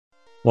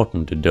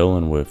Welcome to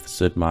Dylan with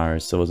Sid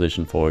Meier's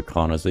Civilization 4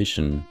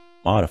 Colonization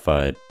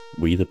Modified,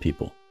 We the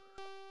People.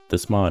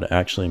 This mod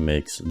actually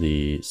makes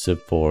the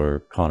Civ 4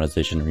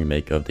 Colonization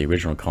remake of the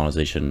original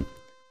Colonization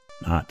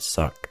not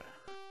suck.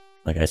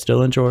 Like, I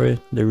still enjoy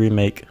the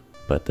remake,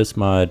 but this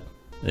mod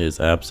is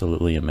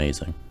absolutely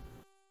amazing.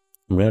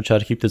 I'm going to try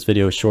to keep this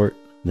video short.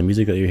 The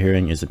music that you're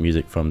hearing is the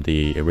music from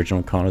the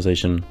original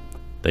Colonization.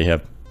 They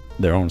have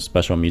their own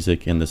special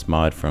music in this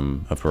mod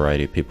from a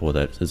variety of people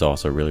that is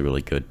also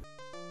really good.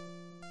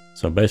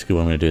 So basically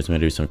what I'm going to do is I'm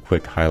going to do some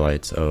quick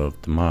highlights of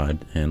the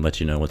mod and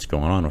let you know what's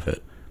going on with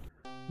it.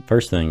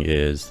 First thing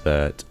is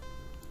that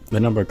the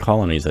number of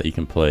colonies that you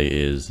can play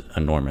is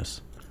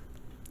enormous.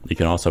 You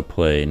can also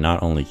play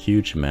not only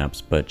huge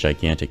maps, but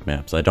gigantic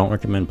maps. I don't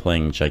recommend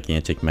playing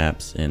gigantic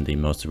maps in the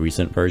most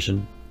recent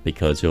version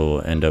because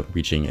you'll end up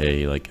reaching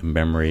a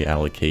memory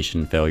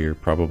allocation failure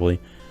probably,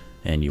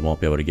 and you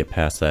won't be able to get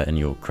past that and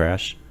you'll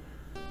crash.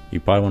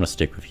 You probably want to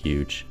stick with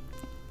huge.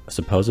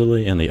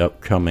 Supposedly in the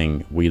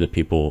upcoming We the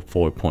People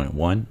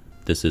 4.1,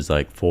 this is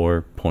like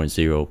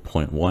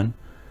 4.0.1.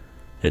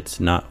 It's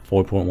not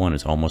 4.1,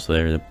 it's almost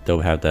there.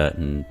 They'll have that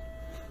in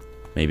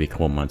maybe a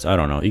couple months. I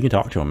don't know. You can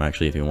talk to them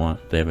actually if you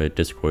want. They have a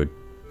Discord.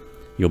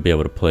 You'll be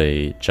able to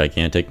play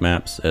gigantic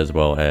maps as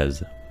well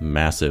as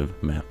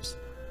massive maps.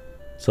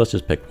 So let's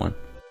just pick one.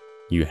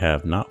 You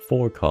have not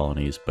 4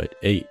 colonies, but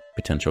 8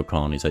 potential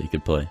colonies that you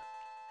could play.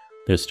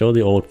 There's still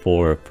the old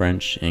 4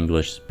 French,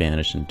 English,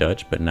 Spanish, and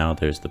Dutch, but now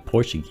there's the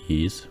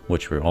Portuguese,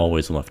 which were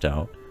always left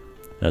out,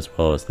 as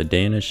well as the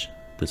Danish,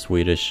 the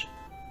Swedish,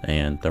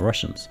 and the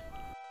Russians.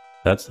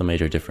 That's the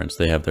major difference.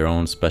 They have their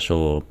own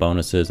special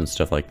bonuses and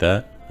stuff like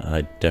that.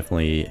 I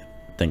definitely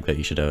think that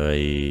you should have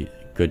a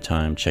good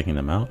time checking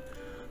them out.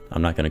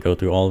 I'm not going to go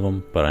through all of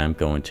them, but I am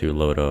going to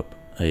load up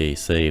a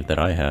save that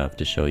I have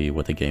to show you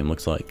what the game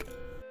looks like.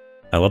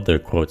 I love their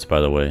quotes, by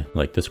the way.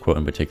 Like, this quote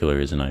in particular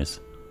is nice.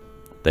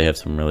 They have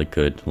some really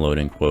good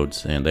loading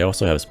quotes, and they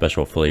also have a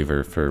special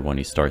flavor for when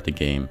you start the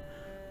game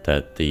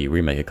that the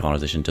remake of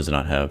Colonization does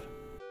not have.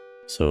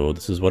 So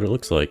this is what it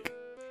looks like.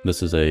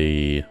 This is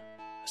a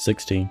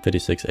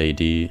 1656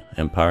 AD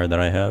empire that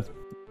I have.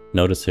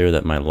 Notice here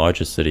that my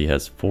largest city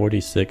has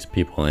 46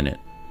 people in it.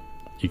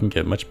 You can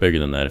get much bigger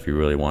than that if you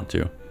really want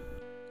to.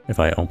 If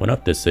I open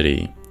up this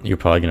city, you're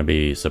probably going to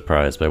be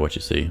surprised by what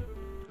you see.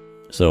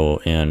 So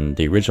in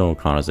the original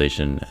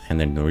Colonization and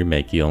then the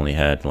remake, you only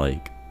had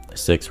like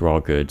 6 raw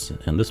goods,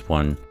 and this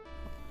one,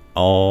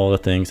 all the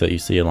things that you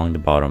see along the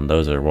bottom,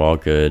 those are raw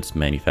goods,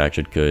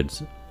 manufactured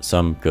goods.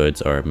 Some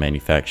goods are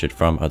manufactured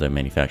from other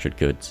manufactured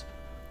goods,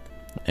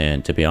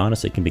 and to be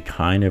honest, it can be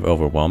kind of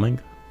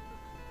overwhelming,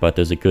 but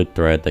there's a good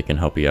thread that can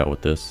help you out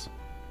with this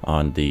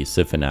on the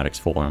Civ Fanatics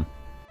forum.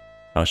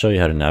 I'll show you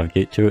how to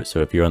navigate to it. So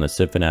if you're on the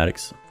Civ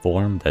Fanatics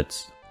forum,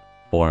 that's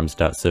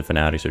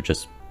forums.civfanatics, or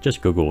just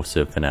Google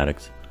Civ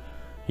Fanatics.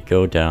 You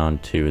go down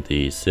to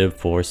the Civ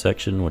 4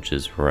 section, which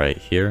is right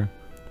here.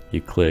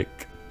 You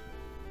click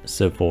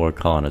Civ 4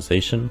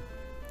 Colonization,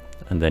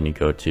 and then you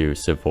go to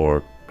Civ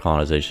 4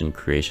 Colonization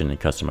Creation and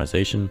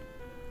Customization,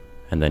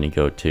 and then you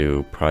go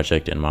to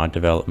Project and Mod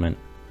Development.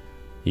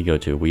 You go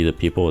to We the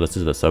People. This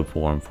is the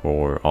subforum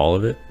for all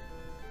of it.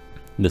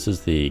 This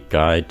is the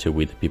guide to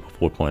We the People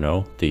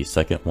 4.0, the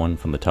second one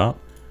from the top.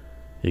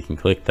 You can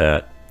click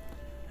that,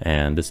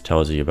 and this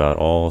tells you about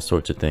all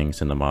sorts of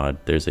things in the mod.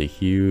 There's a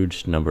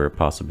huge number of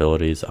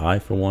possibilities. I,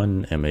 for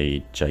one, am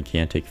a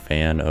gigantic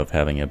fan of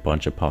having a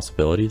bunch of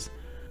possibilities.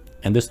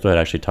 And this thread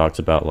actually talks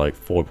about like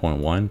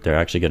 4.1. They're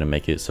actually going to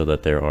make it so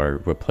that there are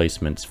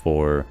replacements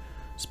for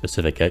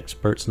specific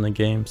experts in the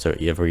game. So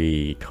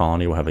every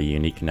colony will have a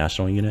unique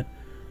national unit.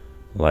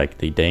 Like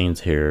the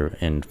Danes here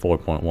in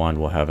 4.1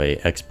 will have a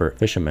expert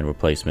fisherman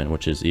replacement,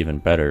 which is even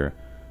better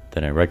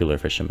than a regular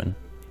fisherman,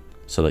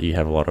 so that you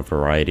have a lot of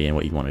variety in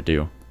what you want to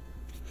do.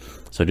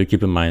 So do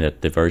keep in mind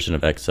that the version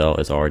of XL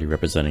is already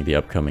representing the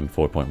upcoming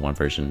 4.1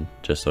 version,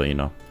 just so you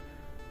know.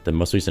 The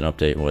most recent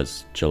update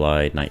was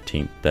July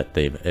 19th that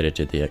they've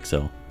edited the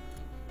XL.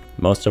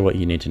 Most of what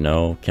you need to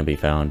know can be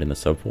found in the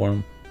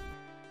subforum.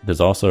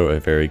 There's also a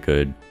very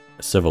good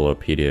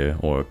Civilopedia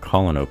or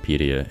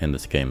Colonopedia in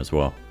this game as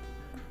well.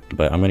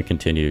 But I'm going to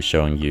continue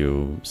showing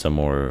you some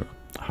more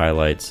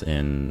highlights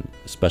and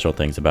special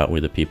things about We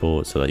the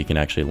People so that you can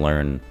actually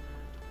learn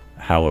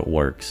how it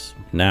works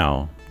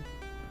now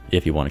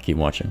if you want to keep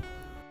watching.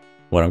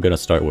 What I'm going to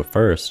start with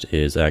first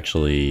is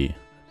actually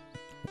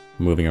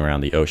moving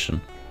around the ocean.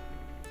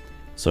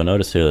 So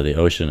notice here that the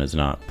ocean is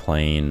not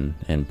plain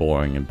and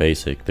boring and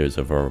basic. There's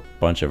a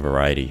bunch of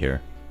variety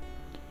here.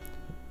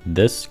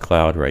 This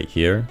cloud right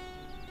here,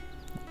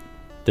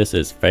 this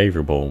is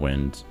favorable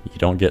winds. You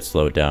don't get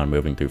slowed down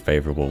moving through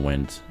favorable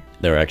winds.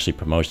 There are actually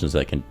promotions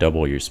that can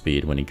double your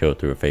speed when you go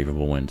through a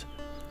favorable wind.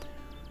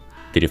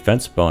 The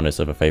defense bonus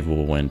of a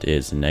favorable wind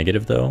is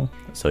negative though,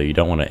 so you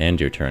don't want to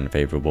end your turn in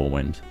favorable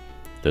wind.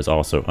 There's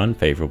also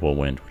unfavorable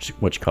wind,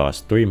 which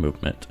costs 3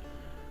 movement.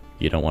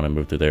 You don't want to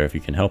move through there if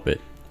you can help it.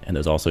 And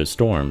there's also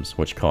storms,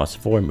 which cost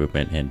 4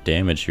 movement and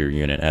damage your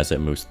unit as it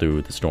moves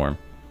through the storm.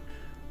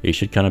 You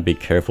should kind of be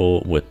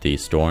careful with the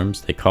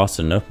storms. They cost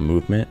enough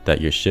movement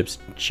that your ships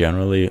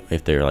generally,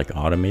 if they're like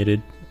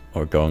automated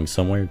or going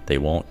somewhere, they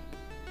won't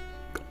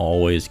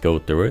always go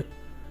through it.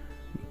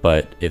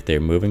 But if they're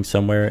moving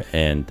somewhere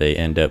and they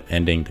end up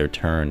ending their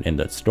turn in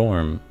that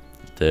storm,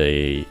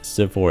 the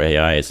Civ 4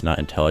 AI is not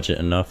intelligent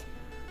enough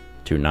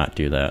to not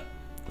do that.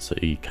 So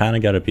you kind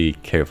of got to be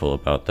careful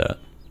about that.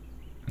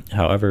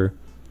 However,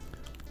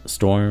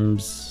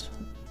 storms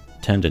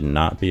tend to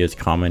not be as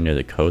common near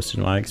the coast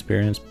in my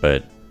experience,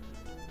 but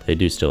they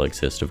do still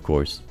exist, of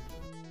course.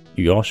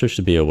 You also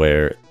should be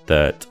aware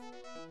that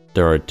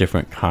there are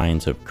different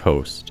kinds of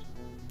coast.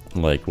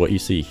 Like what you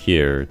see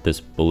here, this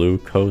blue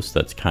coast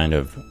that's kind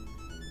of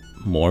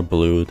more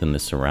blue than the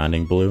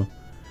surrounding blue,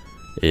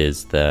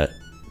 is that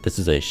this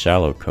is a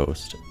shallow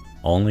coast.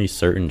 Only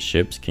certain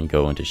ships can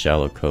go into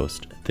shallow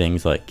coast.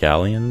 Things like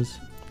galleons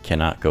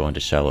cannot go into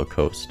shallow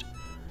coast.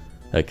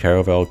 A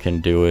caravel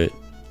can do it,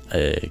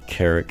 a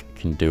carrack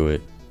can do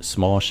it,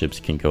 small ships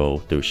can go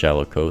through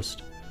shallow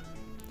coast.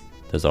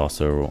 There's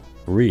also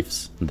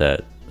reefs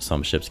that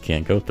some ships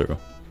can't go through.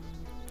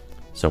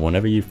 So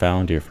whenever you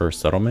found your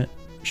first settlement,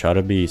 try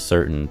to be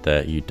certain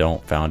that you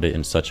don't found it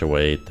in such a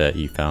way that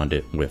you found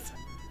it with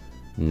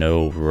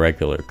no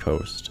regular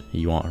coast.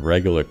 You want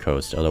regular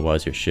coast,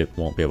 otherwise your ship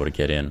won't be able to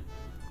get in.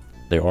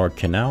 There are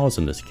canals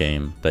in this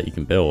game that you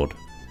can build,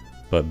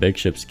 but big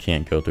ships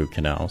can't go through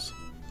canals.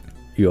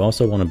 You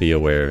also want to be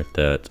aware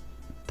that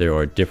there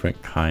are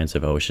different kinds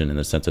of ocean in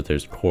the sense that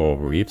there's coral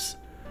reefs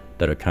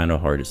that are kind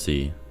of hard to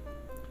see.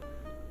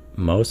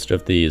 Most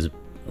of these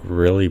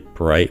really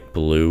bright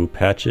blue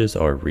patches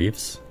are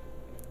reefs,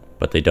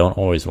 but they don't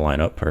always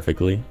line up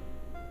perfectly,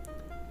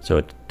 so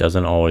it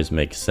doesn't always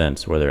make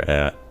sense where they're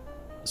at.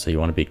 So you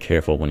want to be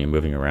careful when you're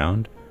moving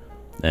around,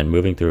 and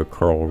moving through a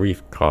coral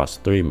reef costs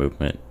 3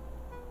 movement.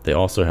 They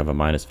also have a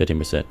minus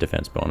 15%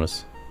 defense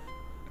bonus.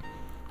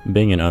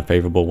 Being in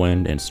unfavorable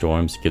wind and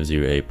storms gives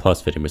you a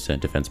plus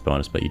 50% defense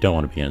bonus, but you don't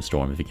want to be in a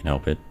storm if you can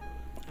help it.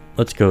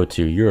 Let's go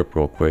to Europe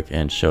real quick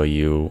and show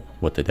you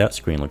what that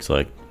screen looks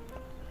like.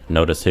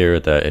 Notice here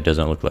that it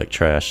doesn't look like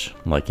trash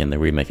like in the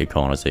remake of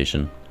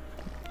Colonization.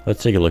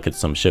 Let's take a look at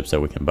some ships that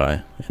we can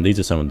buy, and these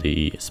are some of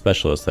the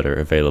specialists that are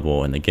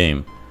available in the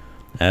game.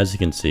 As you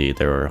can see,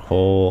 there are a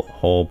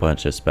whole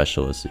bunch of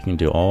specialists. You can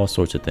do all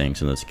sorts of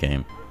things in this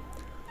game,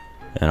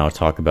 and I'll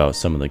talk about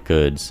some of the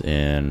goods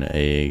in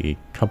a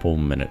couple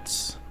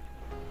minutes.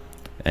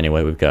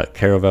 Anyway, we've got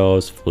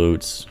caravels,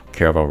 flutes,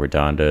 caravel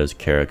redondas,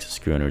 carracks,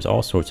 schooners,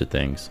 all sorts of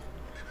things.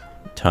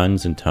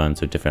 Tons and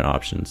tons of different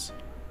options.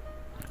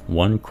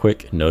 One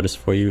quick notice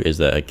for you is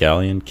that a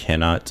galleon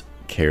cannot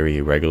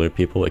carry regular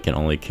people. It can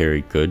only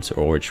carry goods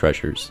or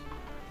treasures.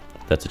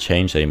 That's a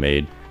change they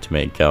made to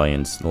make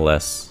galleons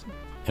less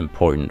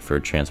important for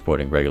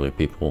transporting regular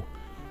people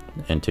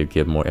and to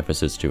give more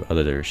emphasis to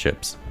other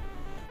ships.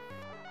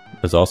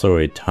 There's also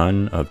a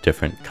ton of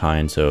different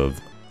kinds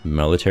of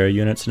military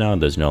units now.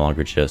 There's no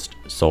longer just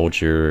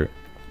soldier,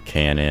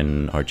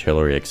 cannon,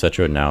 artillery,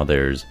 etc. Now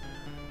there's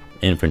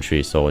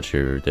infantry,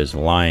 soldier, there's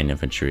line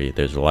infantry,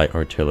 there's light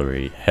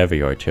artillery,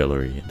 heavy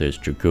artillery, there's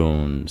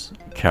dragoons,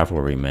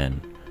 cavalrymen.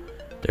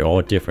 They're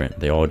all different.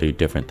 They all do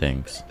different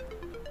things.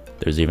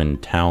 There's even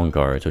town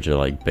guards, which are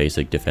like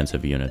basic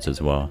defensive units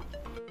as well.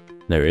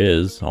 There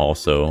is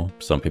also,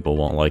 some people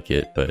won't like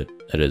it, but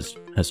it is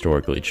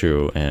historically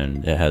true,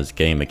 and it has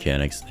game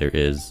mechanics. There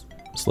is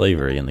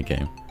slavery in the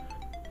game.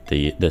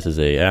 This is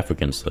a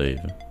African slave.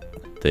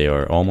 They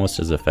are almost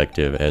as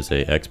effective as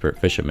a expert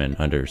fisherman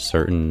under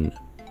certain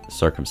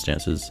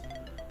circumstances.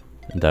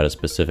 That is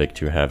specific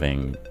to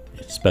having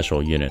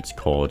special units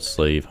called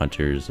slave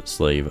hunters,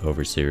 slave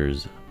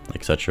overseers,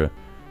 etc.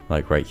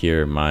 Like right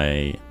here,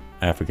 my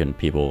African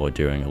people are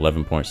doing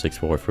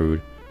 11.64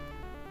 food.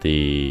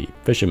 The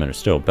fishermen are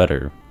still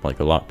better, like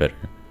a lot better.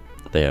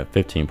 They have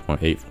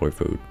 15.84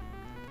 food.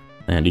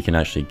 And you can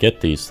actually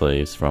get these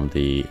slaves from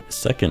the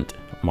second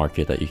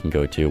market that you can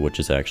go to, which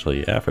is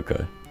actually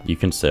Africa. You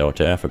can sail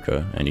to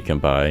Africa and you can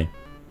buy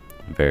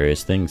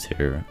various things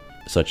here,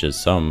 such as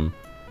some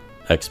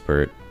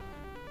expert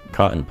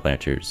cotton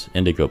planters,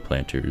 indigo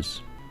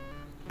planters,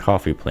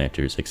 coffee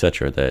planters,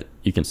 etc. that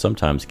you can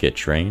sometimes get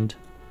trained,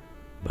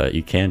 but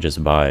you can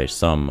just buy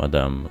some of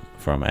them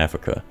from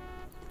Africa.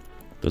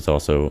 There's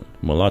also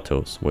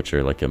mulattoes, which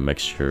are like a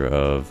mixture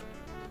of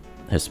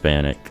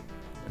Hispanic,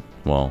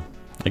 well,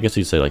 I guess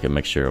you'd say like a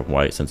mixture of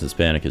white, since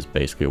Hispanic is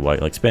basically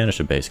white. Like Spanish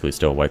are basically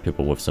still white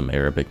people with some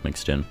Arabic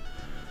mixed in,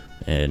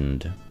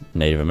 and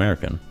Native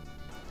American.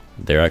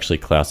 They're actually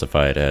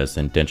classified as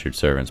indentured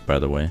servants, by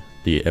the way.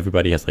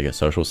 Everybody has like a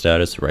social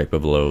status right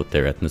below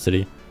their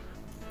ethnicity.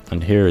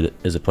 And here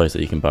is a place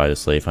that you can buy the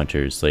slave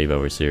hunters, slave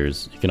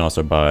overseers. You can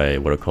also buy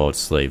what are called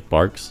slave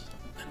barks.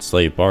 And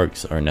slave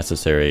barks are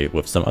necessary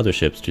with some other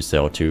ships to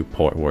sail to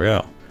Port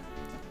Royal.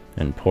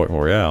 And Port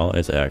Royal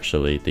is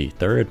actually the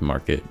third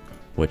market,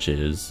 which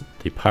is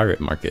the pirate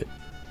market.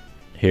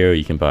 Here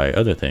you can buy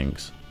other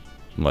things,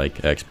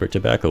 like expert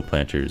tobacco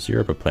planters,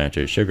 yerba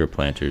planters, sugar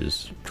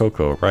planters,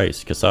 cocoa,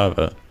 rice,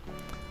 cassava.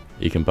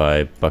 You can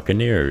buy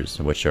buccaneers,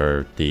 which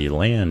are the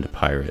land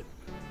pirate.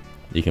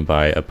 You can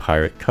buy a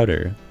pirate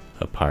cutter,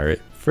 a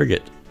pirate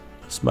frigate,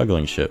 a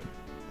smuggling ship.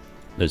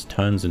 There's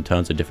tons and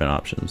tons of different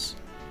options.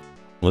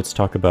 Let's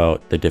talk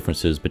about the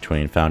differences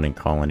between founding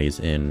colonies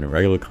in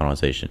regular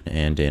colonization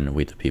and in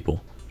We the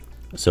People.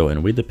 So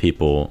in We the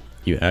People,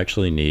 you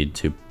actually need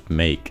to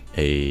make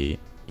a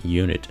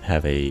unit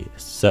have a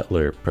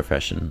settler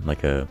profession,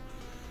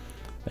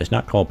 it's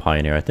not called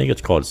pioneer, I think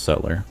it's called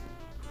settler.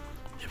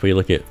 If we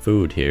look at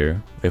food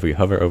here, if we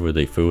hover over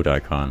the food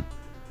icon,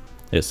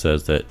 it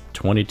says that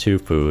 22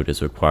 food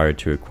is required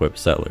to equip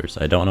settlers.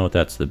 I don't know if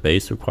that's the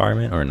base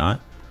requirement or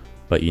not,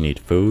 but you need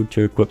food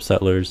to equip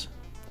settlers.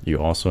 You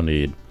also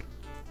need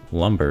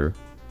lumber.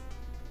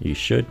 You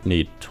should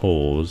need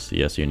tools.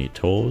 Yes, you need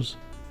tools.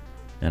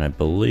 And I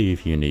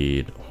believe you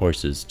need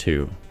horses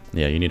too.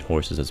 Yeah, you need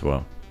horses as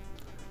well.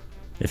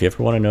 If you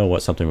ever want to know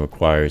what something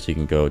requires, you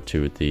can go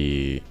to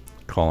the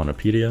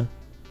Colonipedia.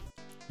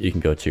 You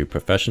can go to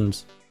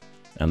professions,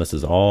 and this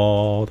is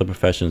all the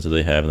professions that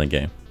they have in the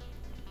game.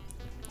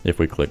 If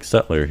we click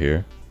settler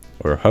here,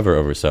 or hover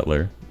over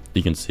settler,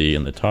 you can see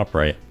in the top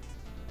right,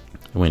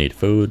 we need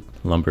food,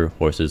 lumber,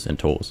 horses, and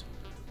tools.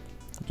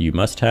 You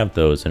must have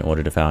those in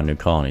order to found new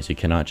colonies. You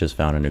cannot just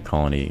found a new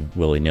colony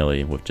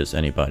willy-nilly with just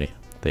anybody.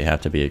 They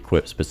have to be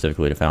equipped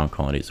specifically to found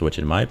colonies, which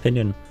in my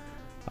opinion,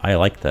 I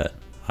like that.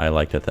 I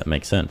like that. That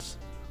makes sense.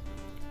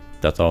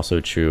 That's also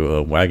true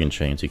of wagon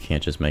trains. You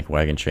can't just make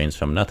wagon trains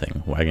from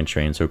nothing. Wagon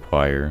trains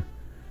require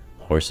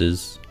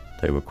horses,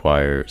 they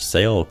require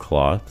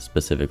sailcloth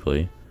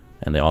specifically,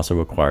 and they also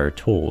require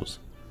tools.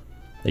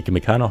 It can be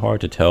kind of hard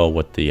to tell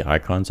what the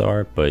icons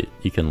are, but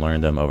you can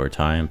learn them over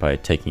time by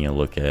taking a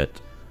look at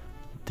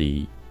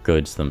the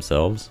goods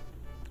themselves.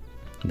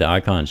 The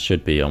icons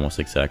should be almost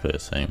exactly the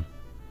same.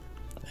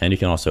 And you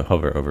can also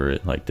hover over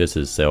it, like this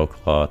is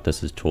sailcloth,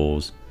 this is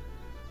tools.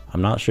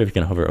 I'm not sure if you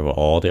can hover over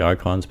all the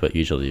icons, but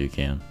usually you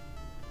can.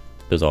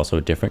 There's also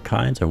different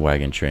kinds of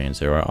wagon trains.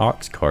 There are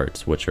ox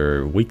carts, which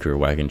are weaker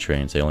wagon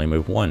trains. They only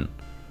move one.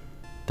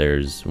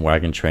 There's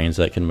wagon trains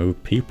that can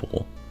move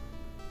people.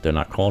 They're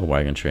not called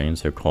wagon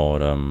trains, they're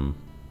called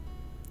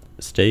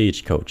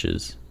stage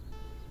coaches.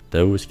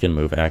 Those can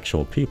move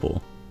actual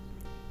people.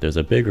 There's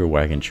a bigger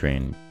wagon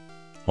train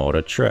called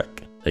a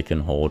trek. They can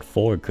hold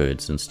 4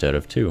 goods instead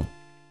of 2.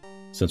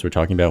 Since we're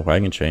talking about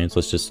wagon trains,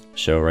 let's just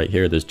show right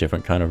here, there's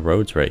different kind of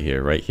roads right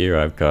here. Right here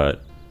I've got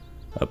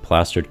a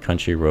plastered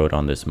country road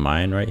on this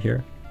mine right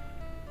here.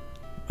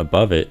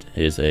 Above it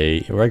is a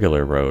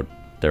regular road.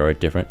 There are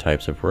different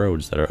types of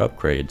roads that are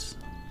upgrades.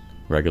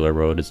 Regular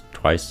road is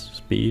twice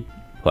speed.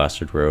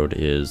 Plastered road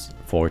is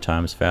 4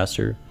 times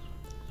faster.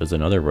 There's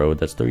another road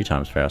that's 3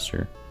 times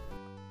faster.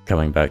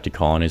 Coming back to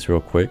colonies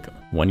real quick,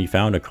 when you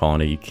found a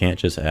colony, you can't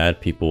just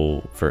add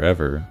people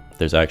forever.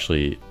 There's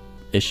actually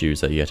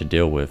issues that you have to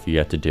deal with. You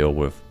have to deal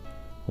with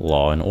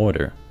law and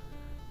order.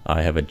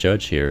 I have a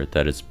judge here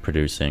that is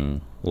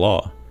producing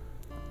law.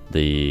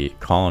 The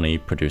colony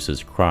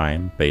produces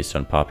crime based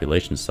on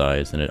population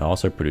size, and it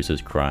also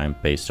produces crime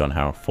based on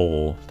how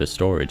full the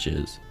storage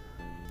is.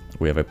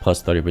 We have a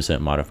plus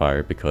 30%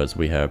 modifier because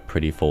we have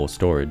pretty full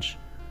storage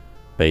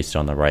based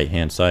on the right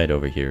hand side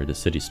over here, the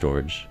city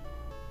storage.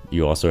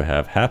 You also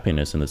have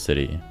happiness in the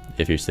city.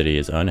 If your city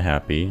is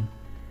unhappy,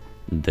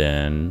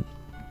 then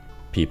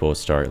people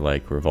start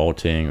like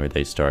revolting, or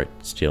they start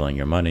stealing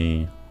your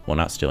money. Well,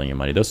 not stealing your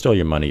money. They'll steal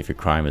your money if your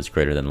crime is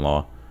greater than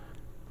law.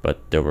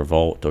 But they'll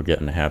revolt, they'll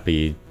get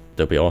unhappy.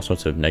 There'll be all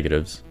sorts of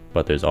negatives,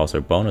 but there's also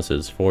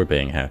bonuses for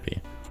being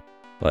happy.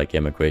 Like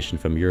immigration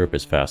from Europe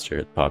is faster,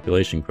 the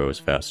population grows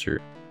faster,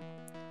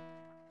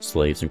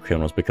 slaves and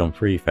criminals become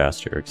free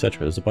faster, etc.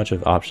 There's a bunch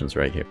of options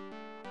right here.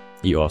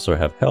 You also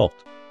have health.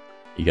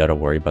 You gotta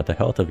worry about the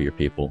health of your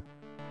people.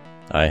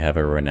 I have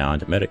a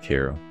renowned medic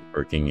here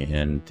working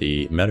in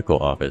the medical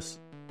office.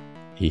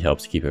 He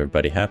helps keep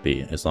everybody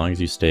happy. As long as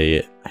you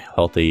stay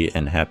healthy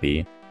and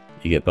happy,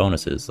 you get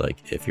bonuses.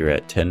 Like if you're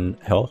at 10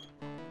 health,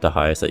 the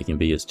highest that you can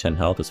be is 10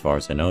 health as far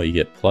as I know. You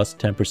get plus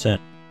 10%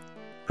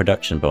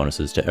 production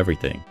bonuses to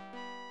everything.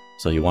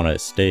 So you want to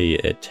stay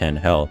at 10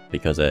 health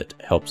because it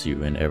helps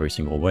you in every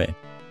single way.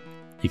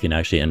 You can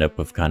actually end up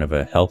with kind of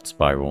a health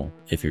spiral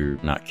if you're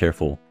not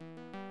careful.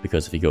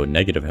 Because if you go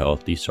negative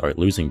health, you start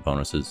losing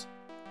bonuses.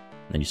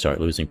 Then you start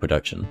losing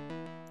production.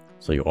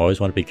 So you always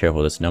want to be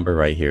careful. This number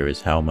right here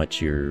is how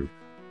much you're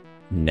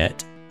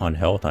net on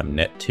health. I'm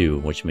net 2,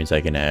 which means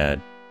I can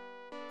add,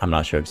 I'm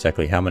not sure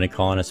exactly how many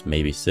colonists,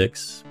 maybe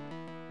 6,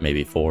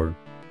 maybe 4,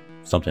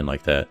 something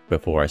like that,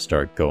 before I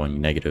start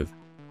going negative.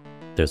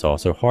 There's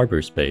also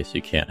harbor space.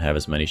 You can't have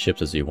as many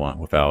ships as you want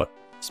without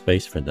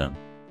space for them.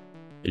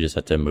 You just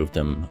have to move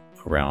them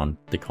around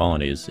the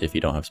colonies if you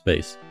don't have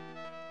space.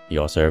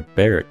 You also have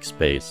barrack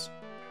space.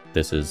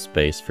 This is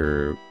space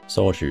for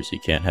soldiers. You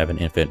can't have an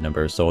infinite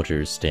number of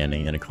soldiers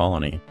standing in a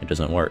colony. It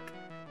doesn't work.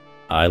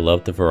 I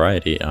love the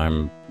variety.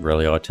 I'm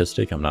really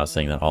autistic. I'm not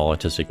saying that all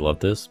autistic love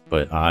this,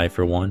 but I,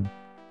 for one,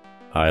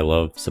 I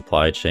love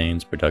supply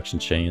chains, production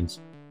chains.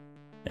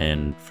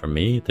 And for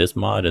me, this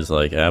mod is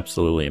like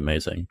absolutely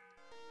amazing.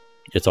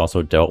 It's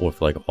also dealt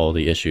with like all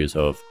the issues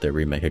of the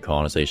remake of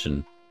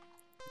Colonization.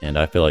 and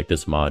I feel like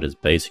this mod is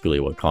basically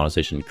what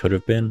Colonization could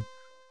have been.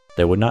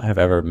 They would not have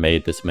ever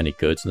made this many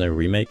goods in their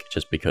remake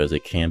just because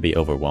it can be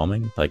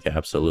overwhelming. Like,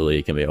 absolutely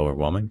it can be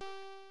overwhelming,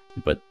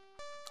 but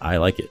I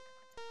like it.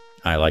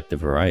 I like the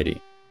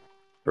variety.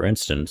 For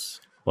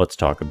instance, let's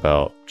talk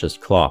about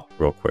just cloth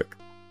real quick.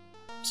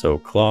 So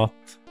cloth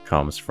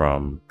comes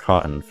from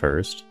cotton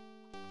first.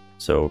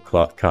 So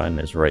cotton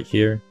is right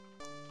here.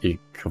 You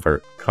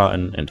convert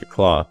cotton into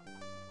cloth,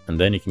 and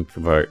then you can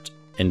convert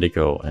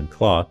indigo and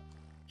cloth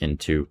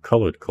into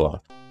colored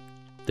cloth.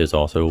 There's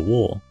also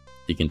wool.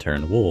 You can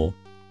turn wool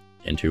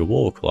into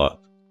wool cloth.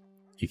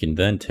 You can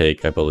then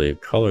take, I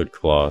believe, colored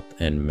cloth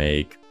and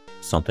make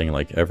something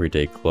like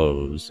everyday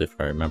clothes, if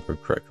I remember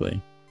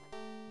correctly.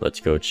 Let's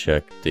go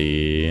check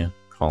the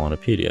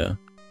Colonipedia.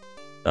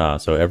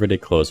 So everyday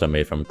clothes are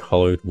made from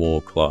colored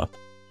wool cloth.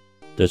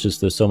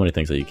 There's so many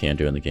things that you can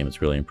do in the game.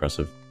 It's really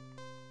impressive.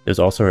 There's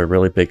also a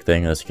really big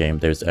thing in this game.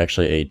 There's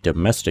actually a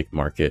domestic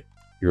market.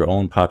 Your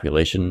own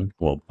population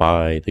will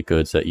buy the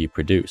goods that you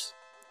produce.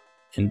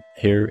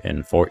 Here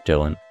in Fort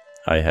Dillon,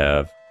 I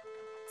have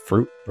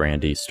fruit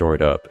brandy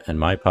stored up, and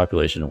my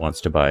population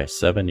wants to buy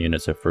 7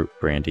 units of fruit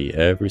brandy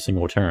every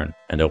single turn,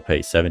 and they'll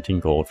pay 17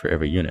 gold for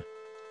every unit.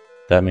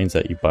 That means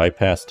that you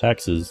bypass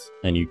taxes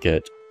and you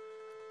get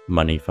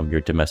money from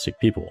your domestic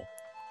people.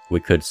 We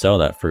could sell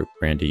that fruit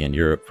brandy in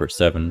Europe for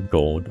 7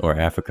 gold, or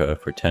Africa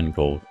for 10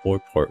 gold,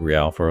 or Port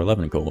Real for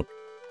 11 gold.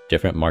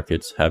 Different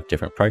markets have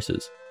different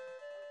prices.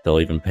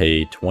 They'll even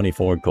pay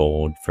 24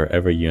 gold for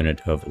every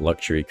unit of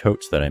luxury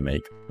coats that I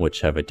make,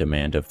 which have a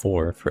demand of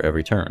 4 for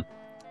every turn.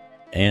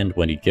 And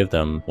when you give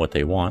them what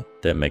they want,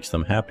 that makes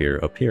them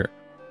happier up here.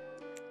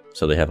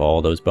 So they have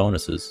all those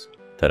bonuses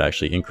that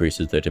actually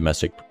increases their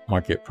domestic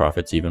market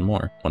profits even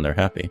more when they're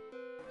happy.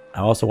 I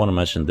also want to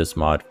mention this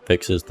mod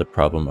fixes the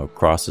problem of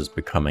crosses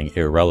becoming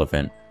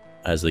irrelevant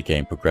as the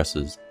game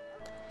progresses.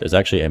 There's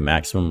actually a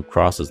maximum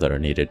crosses that are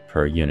needed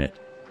per unit,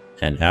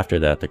 and after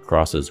that the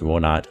crosses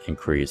will not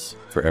increase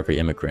for every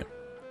immigrant.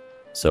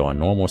 So on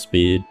normal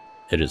speed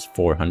it is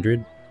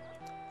 400.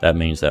 That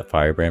means that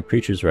firebrand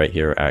preachers right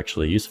here are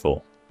actually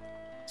useful.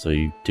 So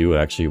you do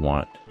actually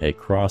want a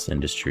cross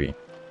industry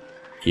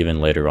even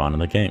later on in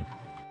the game.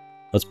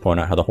 Let's point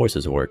out how the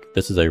horses work.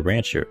 This is a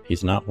rancher.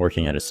 He's not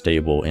working at a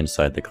stable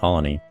inside the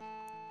colony.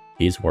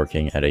 He's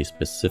working at a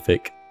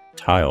specific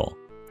tile,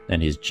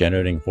 and he's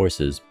generating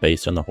horses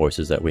based on the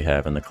horses that we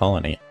have in the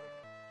colony.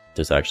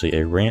 There's actually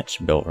a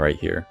ranch built right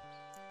here.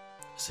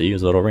 See,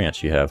 his little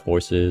ranch. You have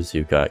horses,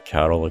 you've got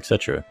cattle,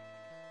 etc.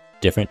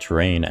 Different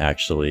terrain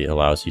actually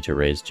allows you to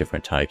raise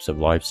different types of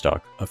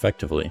livestock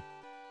effectively.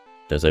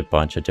 There's a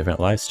bunch of different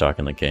livestock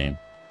in the game.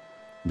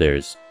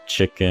 There's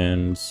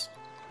chickens,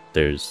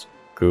 there's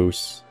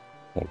goose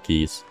or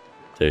geese,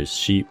 there's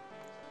sheep,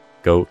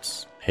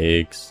 goats,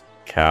 pigs,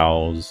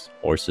 cows,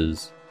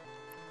 horses.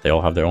 They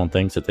all have their own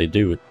things that they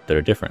do that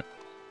are different.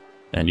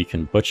 And you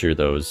can butcher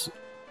those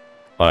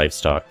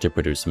livestock to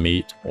produce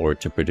meat or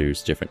to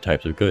produce different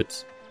types of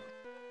goods.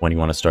 When you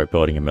want to start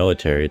building a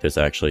military, there's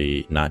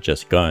actually not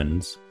just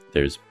guns,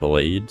 there's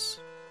blades,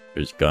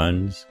 there's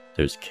guns,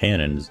 there's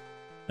cannons,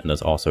 and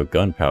there's also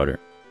gunpowder.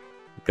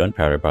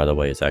 Gunpowder, by the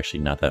way, is actually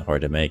not that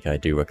hard to make. I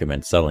do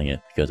recommend selling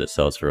it because it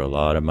sells for a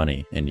lot of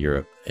money in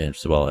Europe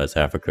as well as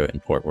Africa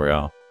and Port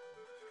Royal.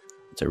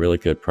 It's a really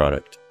good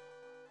product.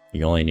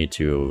 You only need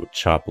to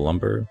chop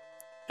lumber,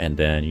 and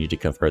then you need to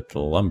convert the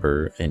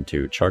lumber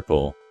into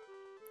charcoal,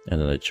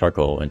 and then the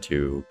charcoal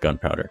into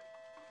gunpowder.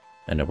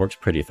 And it works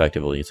pretty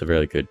effectively. It's a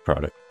very good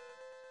product.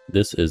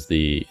 This is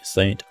the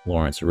St.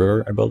 Lawrence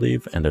River, I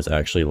believe, and there's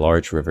actually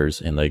large rivers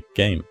in the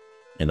game,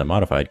 in the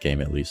modified game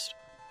at least.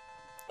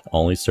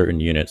 Only certain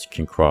units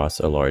can cross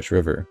a large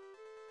river.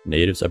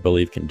 Natives, I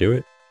believe, can do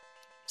it.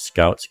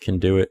 Scouts can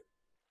do it.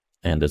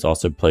 And there's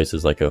also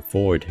places like a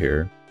ford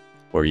here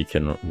where you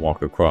can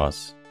walk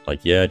across.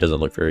 Like, yeah, it doesn't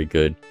look very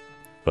good,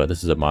 but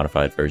this is a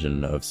modified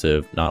version of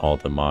Civ. Not all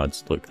the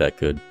mods look that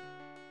good.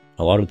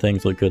 A lot of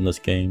things look good in this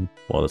game.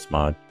 Well, this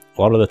mod.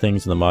 A lot of the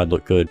things in the mod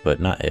look good, but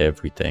not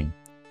everything.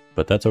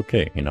 But that's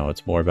okay, you know,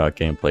 it's more about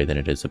gameplay than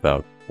it is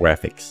about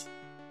graphics.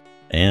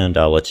 And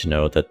I'll let you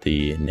know that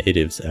the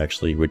natives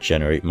actually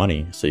regenerate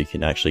money, so you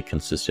can actually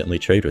consistently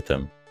trade with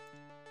them,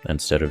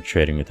 instead of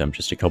trading with them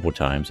just a couple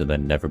times and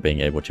then never being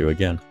able to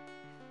again.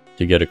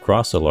 To get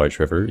across a large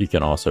river, you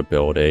can also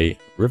build a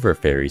river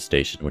ferry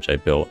station, which I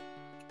built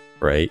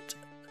right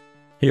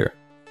here.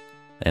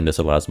 And this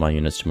allows my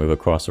units to move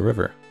across a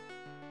river.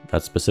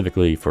 That's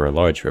specifically for a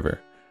large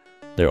river.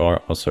 There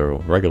are also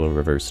regular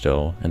rivers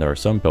still, and there are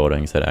some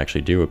buildings that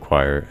actually do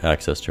require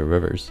access to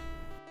rivers.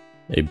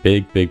 A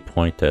big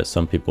point that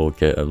some people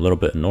get a little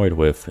bit annoyed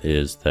with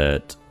is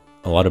that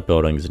a lot of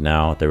buildings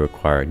now, they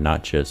require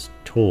not just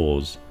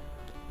tools,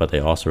 but they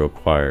also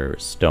require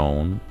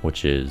stone,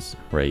 which is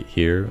right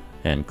here,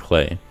 and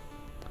clay.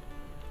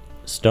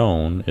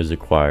 Stone is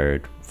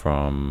acquired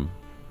from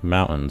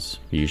mountains,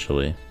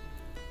 usually.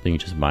 You can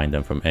just mine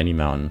them from any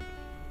mountain.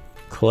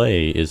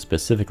 Clay is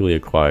specifically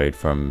acquired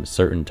from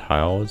certain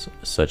tiles,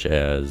 such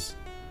as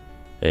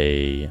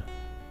a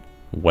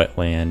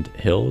wetland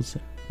hills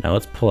Now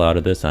let's pull out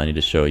of this. I need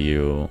to show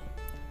you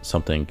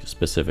something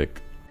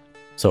specific.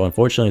 So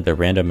unfortunately, the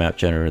random map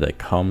generator that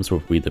comes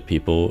with We the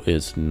People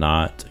is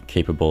not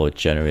capable of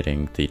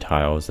generating the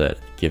tiles that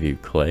give you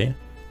clay.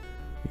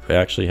 You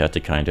actually have to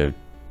kind of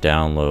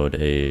download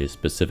a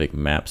specific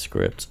map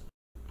script.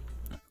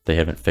 They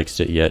haven't fixed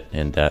it yet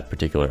in that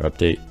particular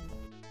update.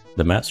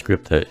 The map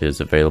script that is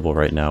available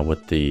right now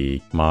with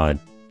the mod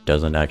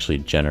doesn't actually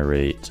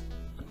generate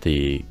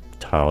the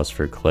tiles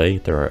for clay.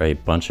 There are a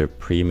bunch of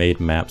pre-made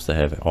maps that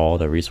have all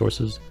the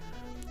resources,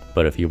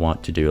 but if you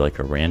want to do like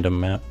a random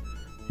map,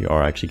 you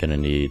are actually going to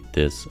need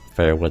this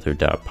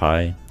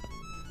fairweather.py,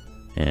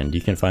 and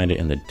you can find it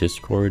in the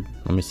Discord.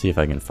 Let me see if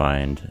I can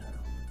find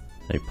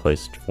a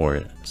place for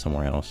it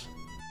somewhere else.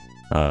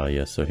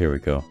 Yeah, so here we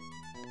go.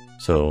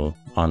 So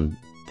on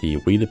the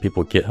We the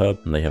People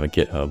GitHub, and they have a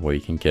GitHub where you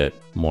can get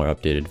more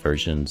updated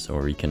versions,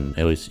 or you can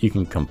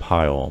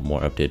compile more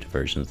updated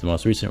versions. The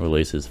most recent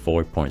release is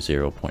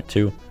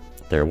 4.0.2.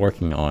 They're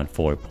working on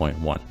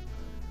 4.1.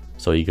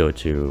 So you go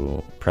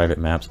to private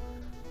maps,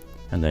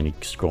 and then you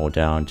scroll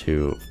down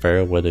to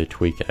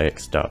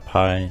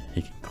fairweathertweakx.py.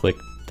 You can click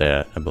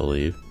that, I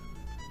believe,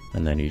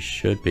 and then you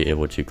should be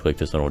able to click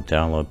this little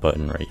download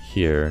button right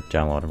here,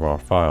 download a raw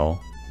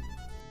file.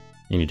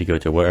 You need to go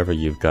to wherever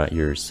you've got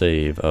your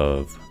save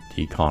of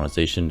the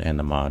colonization and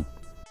the mod.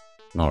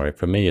 Alright,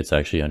 for me it's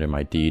actually under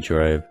my D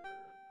drive.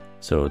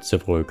 So it's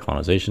Civ 4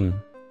 colonization.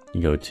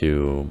 You go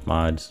to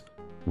mods,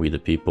 We the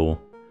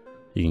People.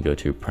 You can go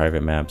to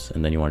private maps,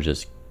 and then you want to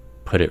just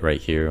put it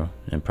right here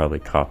and probably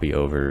copy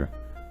over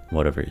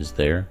whatever is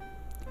there.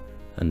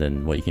 And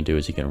then what you can do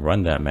is you can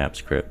run that map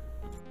script,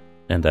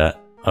 and that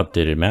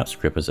updated map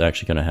script is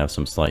actually going to have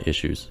some slight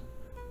issues.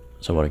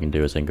 So what I can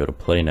do is I can go to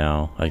play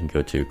now. I can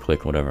go to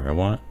click whatever I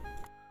want,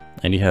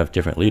 and you have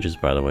different leaders,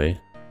 by the way,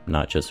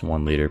 not just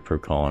one leader per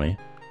colony.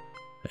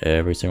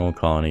 Every single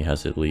colony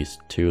has at least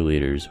 2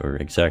 leaders, or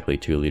exactly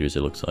 2 leaders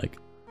it looks like.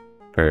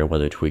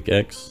 Fairweather Tweak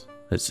X,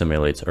 it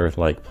simulates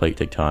Earth-like plate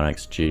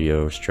tectonics,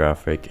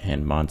 geostrophic,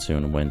 and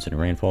monsoon winds and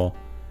rainfall.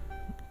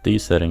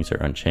 These settings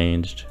are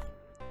unchanged.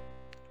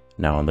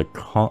 Now in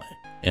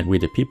and We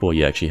the People,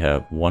 you actually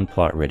have 1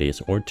 plot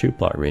radius or 2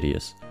 plot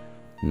radius.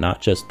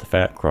 Not just the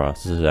fat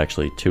cross, this is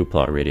actually 2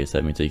 plot radius.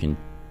 That means that you can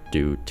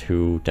do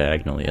 2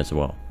 diagonally as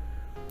well.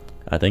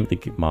 I think the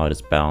mod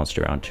is balanced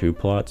around 2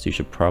 plots. You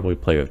should probably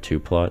play with 2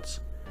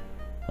 plots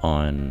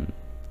on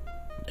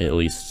at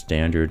least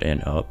standard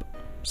and up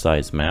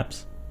size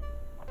maps.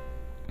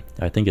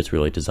 I think it's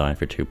really designed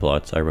for 2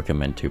 plots. I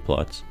recommend 2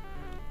 plots.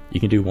 You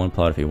can do 1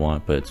 plot if you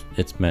want, but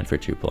it's meant for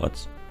 2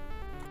 plots.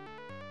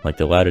 Like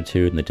the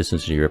latitude and the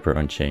distance to Europe are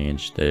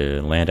unchanged.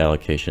 The land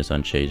allocation is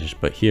unchanged,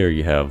 but here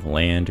you have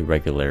land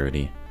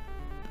regularity.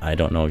 I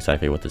don't know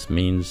exactly what this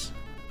means.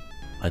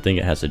 I think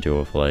it has to do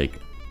with like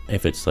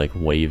if it's like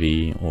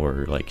wavy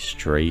or like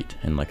straight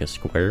and like a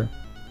square.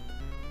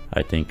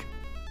 I think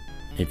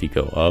if you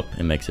go up,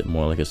 it makes it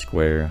more like a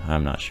square.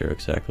 I'm not sure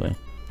exactly.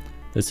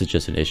 This is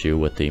just an issue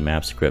with the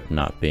map script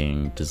not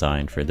being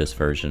designed for this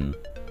version,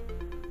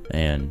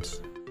 and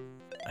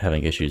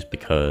having issues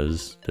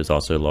because there's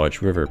also a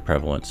large river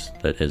prevalence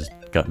that has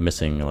got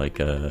missing like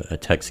a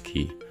text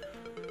key.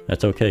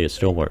 That's okay, it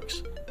still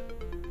works.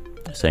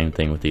 Same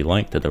thing with the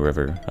length of the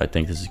river. I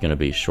think this is going to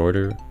be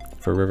shorter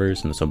for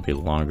rivers, and this will be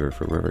longer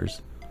for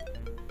rivers.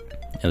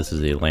 And this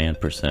is the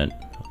land percent.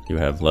 You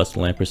have less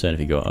land percent if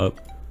you go up,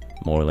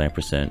 more land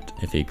percent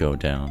if you go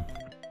down.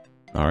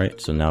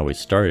 Alright, so now we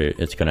start it.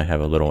 It's going to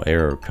have a little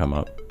error come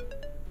up.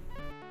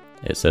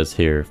 It says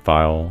here,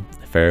 file,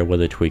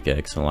 Fairweather Tweak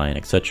X line,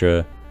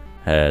 etc.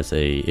 has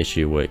a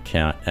issue where it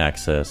can't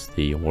access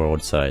the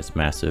world size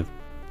massive.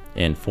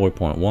 In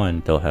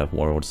 4.1, they'll have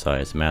world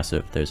size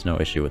massive. There's no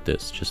issue with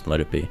this, just let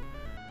it be.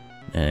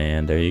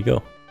 And there you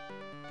go.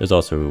 There's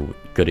also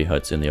goodie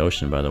huts in the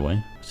ocean, by the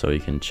way, so you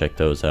can check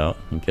those out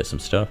and get some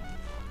stuff.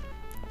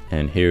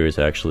 And here is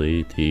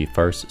actually the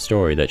first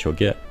story that you'll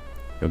get.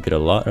 You'll get a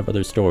lot of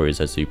other stories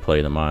as you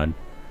play the mod,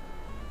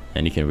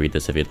 and you can read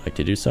this if you'd like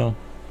to do so.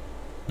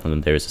 And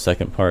then there's the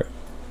second part.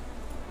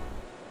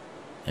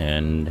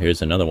 And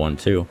here's another one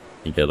too.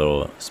 You get a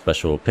little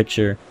special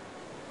picture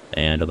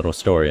and a little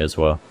story as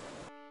well.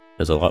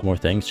 There's a lot more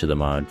things to the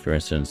mod. For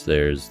instance,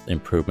 there's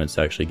improvements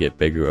that actually get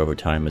bigger over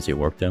time as you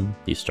work them.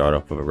 You start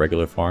off with a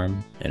regular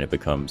farm and it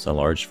becomes a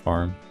large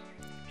farm.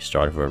 You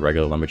start off with a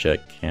regular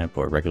lumberjack camp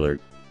or a regular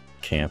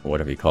camp or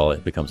whatever you call it,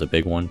 it becomes a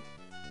big one.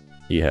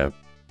 You have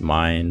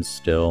mines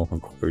still,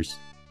 of course.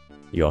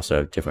 You also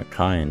have different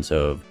kinds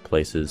of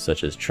places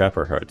such as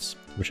trapper huts,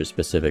 which are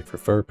specific for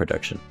fur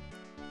production.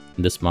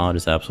 This mod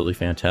is absolutely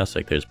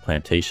fantastic. There's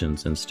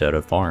plantations instead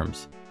of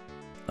farms.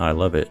 I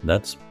love it.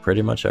 That's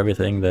pretty much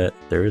everything that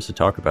there is to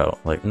talk about.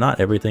 Like, not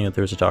everything that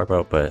there is to talk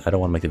about, but I don't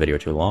want to make the video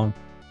too long.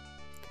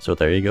 So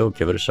there you go.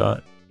 Give it a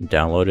shot.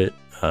 Download it.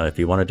 If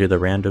you want to do the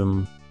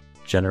random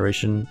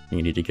generation,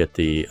 you need to get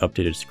the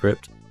updated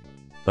script.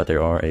 But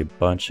there are a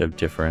bunch of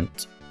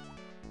different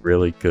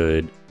really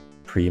good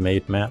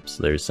pre-made maps.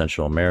 There's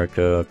Central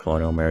America,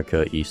 Colonial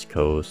America, East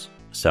Coast,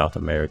 South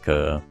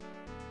America,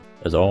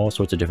 There's all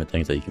sorts of different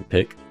things that you can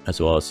pick,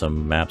 as well as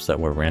some maps that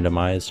were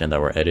randomized and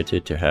that were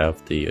edited to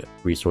have the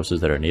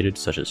resources that are needed,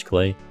 such as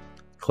clay.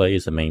 Clay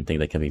is the main thing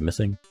that can be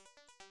missing,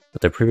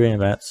 but the pre-random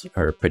maps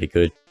are pretty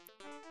good.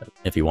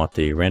 If you want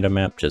the random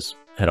map, just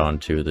head on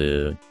to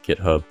the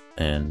GitHub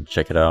and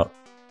check it out.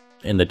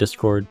 In the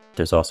Discord,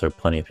 there's also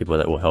plenty of people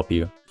that will help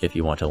you if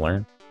you want to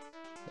learn,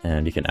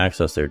 and you can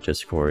access their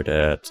Discord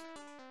at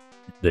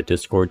the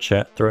Discord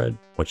chat thread,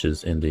 which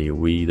is in the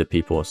We the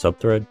People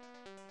subthread,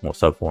 well,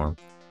 subforum.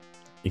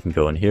 You can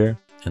go in here,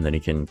 and then you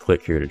can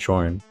click here to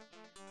join,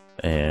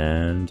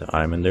 and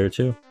I'm in there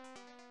too.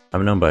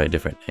 I'm known by a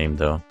different name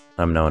though.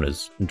 I'm known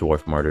as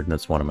Dwarf Martyred, and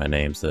that's one of my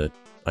names that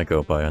I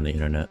go by on the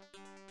internet.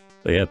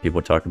 But yeah,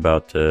 people talk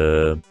about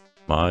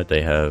mod.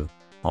 They have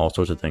all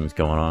sorts of things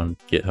going on,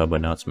 GitHub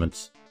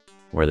announcements,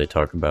 where they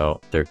talk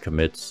about their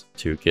commits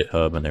to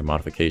GitHub and their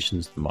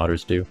modifications the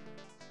modders do.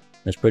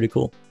 It's pretty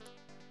cool.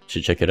 You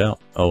should check it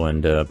out. Oh,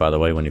 and by the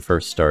way, when you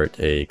first start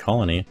a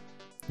colony,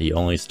 you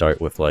only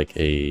start with like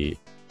a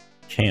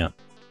camp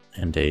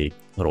and a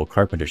little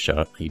carpenter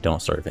shop. You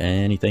don't start with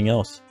anything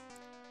else.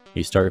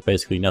 You start with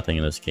basically nothing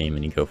in this game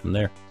and you go from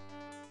there.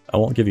 I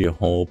won't give you a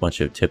whole bunch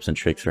of tips and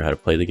tricks for how to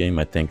play the game.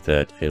 I think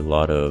that a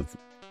lot of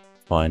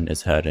fun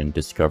is had in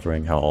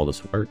discovering how all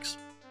this works,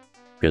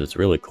 because it's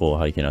really cool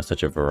how you can have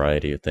such a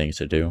variety of things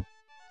to do.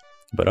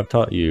 But I've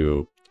taught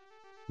you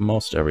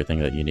most everything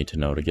that you need to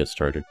know to get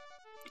started.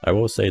 I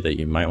will say that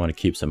you might want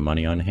to keep some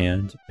money on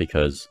hand,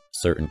 because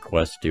certain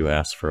quests do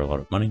ask for a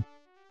lot of money.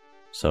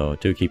 So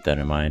do keep that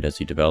in mind as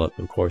you develop.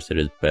 Of course, it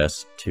is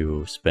best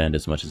to spend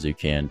as much as you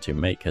can to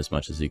make as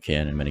much as you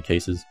can in many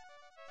cases.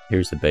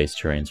 Here's the base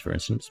terrains, for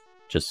instance.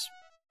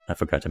 I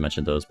forgot to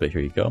mention those, but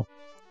here you go.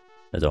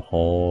 There's a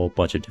whole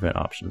bunch of different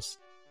options.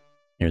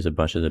 Here's a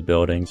bunch of the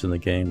buildings in the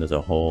game. There's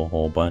a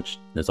whole bunch.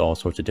 There's all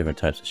sorts of different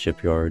types of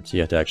shipyards.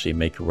 You have to actually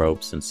make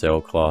ropes and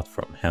sailcloth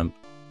from hemp.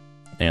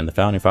 And the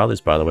Founding Fathers,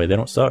 by the way, they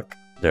don't suck.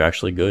 They're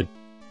actually good.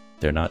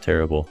 They're not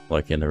terrible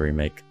like in the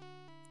remake.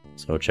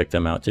 So check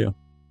them out too.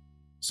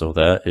 So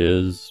that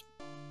is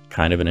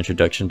kind of an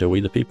introduction to We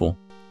the People.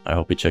 I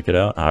hope you check it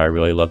out. I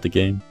really love the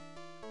game.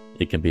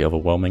 It can be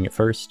overwhelming at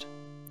first,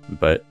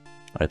 but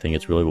I think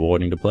it's really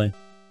rewarding to play.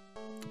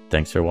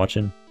 Thanks for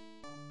watching.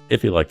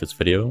 If you like this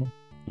video,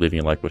 leaving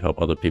a like would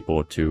help other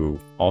people to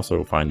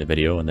also find the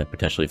video and then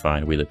potentially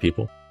find We the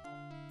People.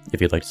 If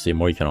you'd like to see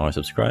more, you can always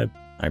subscribe.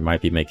 I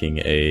might be making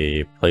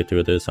a playthrough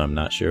of this, I'm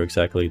not sure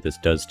exactly. This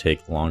does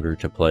take longer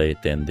to play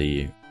than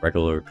the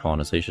regular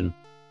Colonization.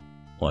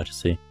 We'll have to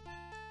see.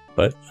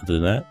 But other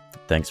than that,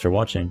 thanks for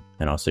watching,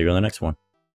 and I'll see you on the next one.